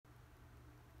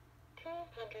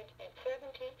pounds.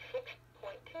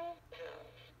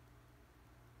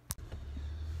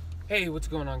 Hey, what's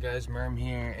going on, guys? Merm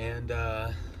here, and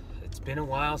it's been a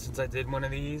while since I did one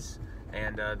of these,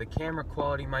 and the camera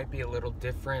quality might be a little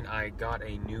different. I got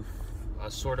a new, I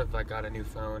got a new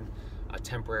phone, a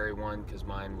temporary one, because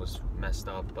mine was messed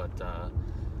up, but,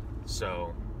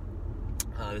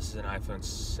 this is an iPhone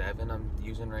 7 I'm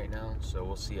using right now, so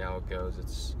we'll see how it goes.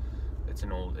 It's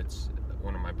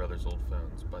one of my brother's old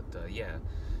phones, but, yeah.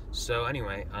 So,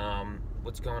 anyway,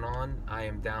 what's going on? I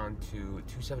am down to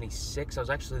 276. I was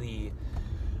actually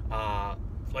I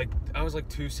was like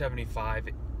 275,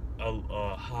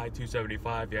 high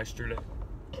 275 yesterday.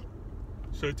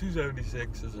 So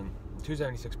 276 isn't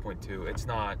 276.2. It's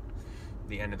not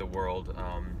the end of the world,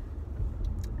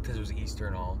 because it was Easter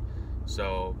and all.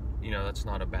 So that's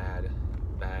not a bad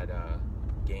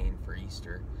gain for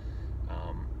Easter.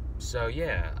 So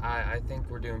yeah, I think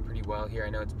we're doing pretty well here. I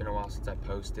know it's been a while since I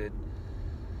posted.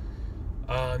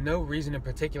 No reason in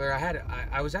particular.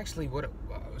 I was actually,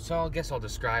 so I guess I'll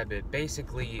describe it.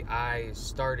 Basically, I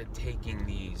started taking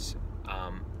these,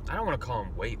 I don't want to call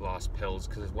them weight loss pills,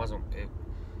 because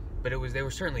they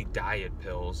were certainly diet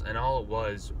pills, and all it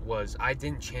was I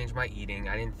didn't change my eating.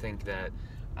 I didn't think that,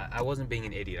 I wasn't being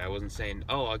an idiot. I wasn't saying,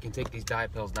 oh, I can take these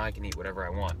diet pills, now I can eat whatever I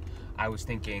want. I was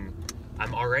thinking,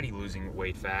 I'm already losing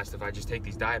weight fast. If I just take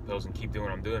these diet pills and keep doing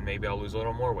what I'm doing, maybe I'll lose a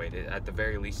little more weight. At the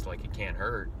very least, it can't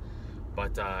hurt.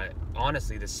 But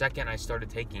honestly, the second I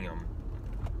started taking them,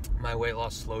 my weight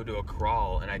loss slowed to a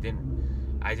crawl, and it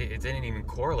didn't even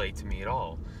correlate to me at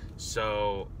all.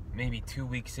 So maybe 2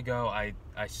 weeks ago, I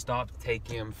stopped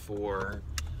taking them for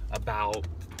about,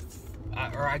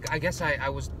 I guess I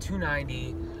was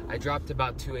 290. I dropped to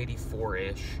about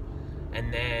 284-ish,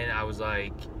 and then I was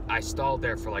like, I stalled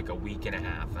there for like a week and a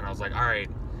half, and I was like, all right,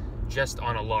 just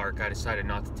on a lark, I decided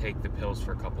not to take the pills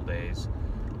for a couple days,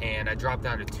 and I dropped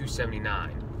down to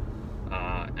 279,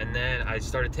 and then I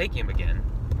started taking them again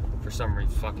for some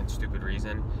fucking stupid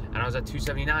reason, and I was at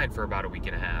 279 for about a week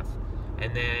and a half,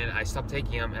 and then I stopped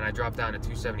taking them, and I dropped down to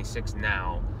 276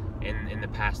 now in the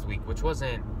past week, which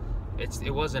wasn't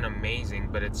amazing,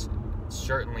 but it's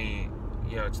certainly,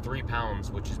 it's 3 pounds,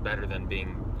 which is better than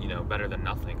being, better than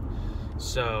nothing.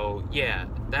 So yeah,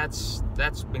 that's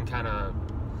been kind of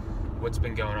what's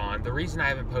been going on. The reason I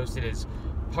haven't posted is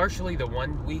partially the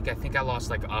 1 week, I think I lost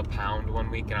like a pound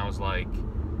 1 week, and I was like,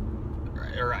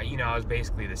 I was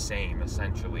basically the same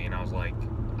essentially, and I was like,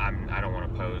 I don't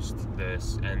want to post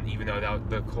this, and even though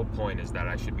the whole point is that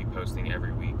I should be posting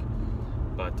every week,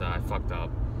 but I fucked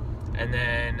up. And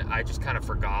then I just kind of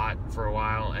forgot for a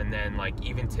while, and then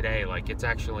even today, it's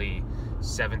actually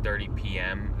 7:30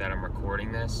 p.m. that I'm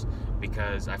recording this,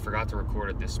 because I forgot to record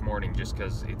it this morning just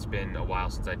because it's been a while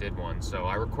since I did one. So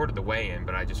I recorded the weigh-in,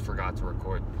 but I just forgot to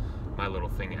record my little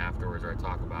thing afterwards where I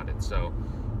talk about it. So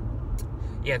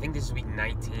yeah, I think this is week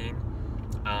 19.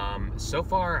 So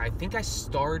far, I think I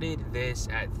started this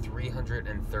at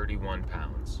 331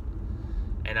 pounds,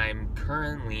 and I'm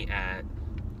currently at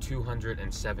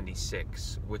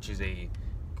 276, which is a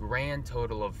grand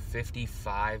total of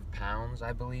 55 pounds,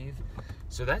 I believe.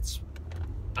 So that's,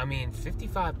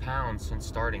 55 pounds since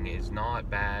starting is not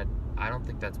bad. I don't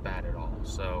think that's bad at all.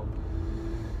 So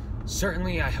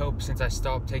certainly I hope, since I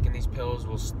stopped taking these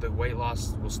pills, the weight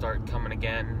loss will start coming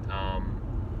again.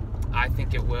 I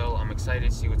think it will. I'm excited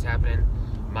to see what's happening.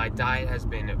 My diet has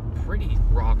been pretty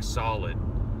rock solid.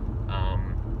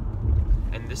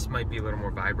 And this might be a little more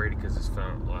vibrated because this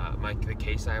phone, the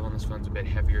case I have on this phone is a bit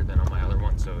heavier than on my other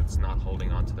one, so it's not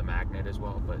holding onto the magnet as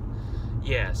well. But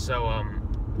yeah, so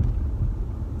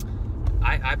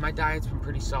my diet's been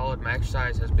pretty solid. My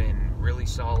exercise has been really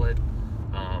solid.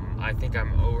 I think I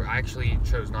actually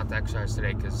chose not to exercise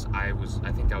today because I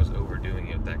think I was overdoing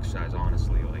it with the exercise,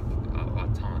 honestly, a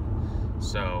ton.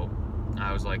 So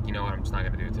I was like, you know what, I'm just not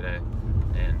gonna do it today.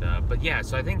 And but yeah,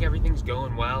 so I think everything's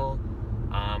going well.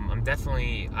 I'm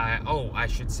definitely, I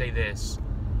should say this,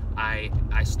 I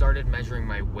started measuring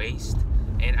my waist,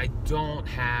 and I don't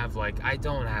have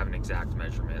an exact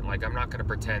measurement. I'm not gonna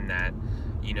pretend that,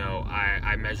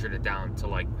 I measured it down to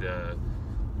the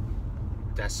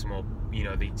decimal,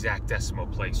 the exact decimal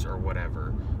place or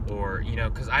whatever, or,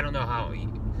 because I don't know how,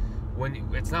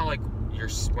 it's not like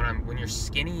when you're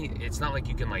skinny, it's not like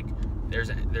you can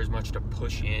there's much to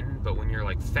push in, but when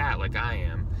you're fat like I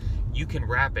am, you can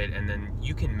wrap it and then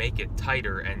you can make it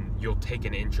tighter and you'll take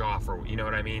an inch off, or you know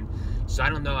what I mean? So I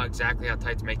don't know exactly how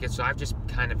tight to make it, so I've just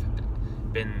kind of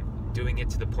been doing it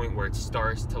to the point where it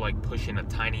starts to push in a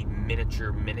tiny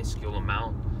minuscule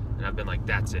amount, and I've been like,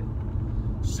 that's it.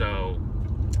 So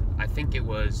I think it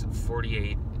was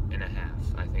 48 and a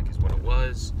half, I think is what it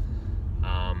was.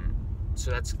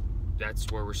 so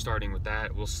that's where we're starting with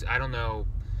that. We'll see. I don't know.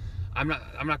 I'm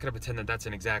not gonna pretend that that's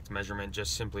an exact measurement,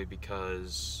 just simply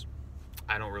because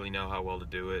I don't really know how well to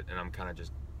do it, and I'm kind of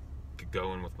just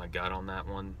going with my gut on that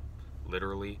one,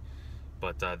 literally.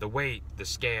 But the weight, the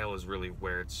scale is really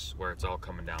where it's all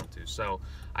coming down to. So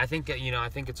I think I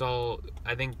think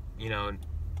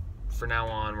for now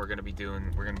on we're gonna be doing it,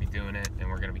 and we're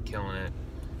gonna be killing it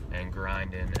and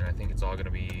grinding, and I think it's all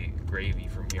gonna be gravy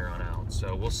from here on out.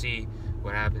 So we'll see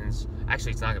what happens.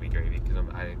 Actually, it's not gonna be gravy because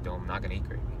I'm not gonna eat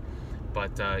gravy.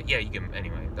 But yeah, you can.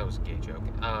 Anyway, that was a gay joke.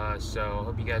 So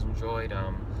hope you guys enjoyed.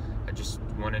 I just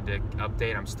wanted to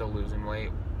update. I'm still losing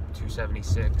weight,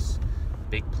 276.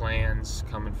 Big plans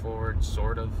coming forward,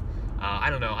 sort of. I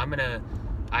don't know.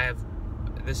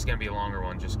 This is gonna be a longer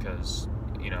one, just because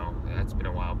that's been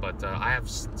a while. But I have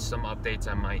some updates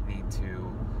I might need to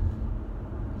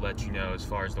let you know as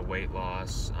far as the weight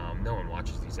loss. No one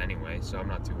watches these anyway, so I'm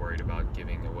not too worried about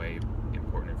giving away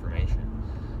important information.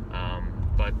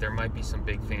 But there might be some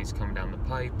big things coming down the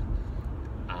pipe.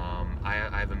 I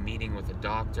have a meeting with a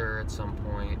doctor at some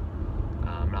point.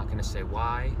 I'm not going to say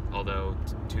why, although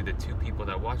to the two people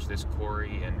that watch this,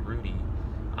 Corey and Rudy,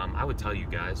 I would tell you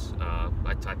guys.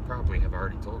 I probably have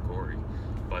already told Corey.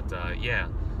 But yeah,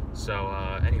 so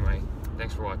anyway,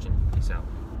 thanks for watching. Peace out.